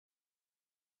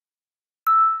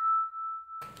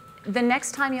The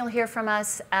next time you'll hear from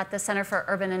us at the Center for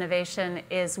Urban Innovation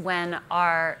is when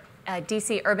our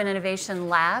DC Urban Innovation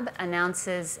Lab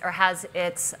announces or has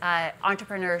its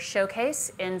entrepreneur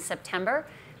showcase in September.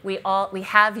 We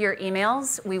have your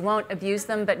emails. We won't abuse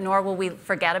them, but nor will we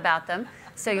forget about them.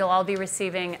 So you'll all be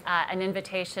receiving an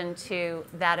invitation to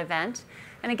that event.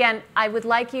 And again, I would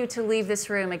like you to leave this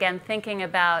room, again, thinking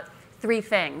about three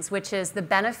things, which is the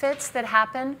benefits that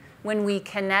happen when we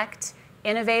connect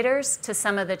innovators to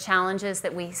some of the challenges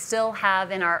that we still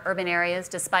have in our urban areas,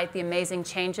 despite the amazing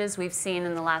changes we've seen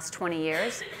in the last 20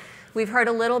 years. We've heard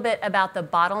a little bit about the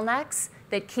bottlenecks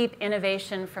that keep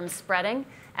innovation from spreading,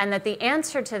 and that the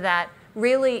answer to that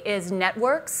really is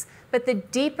networks. But the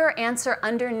deeper answer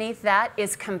underneath that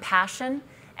is compassion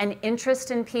and interest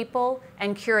in people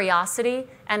and curiosity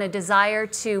and a desire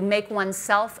to make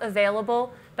oneself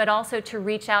available, but also to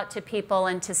reach out to people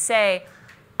and to say,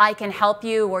 I can help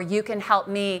you or you can help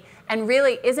me. And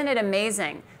really, isn't it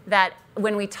amazing that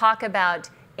when we talk about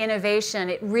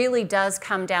innovation, it really does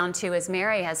come down to, as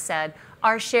Mary has said,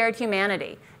 our shared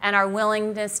humanity and our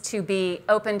willingness to be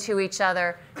open to each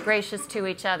other, gracious to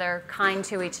each other, kind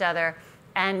to each other,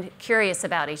 and curious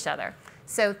about each other.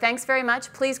 So thanks very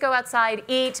much. Please go outside,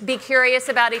 eat, be curious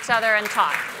about each other, and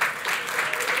talk.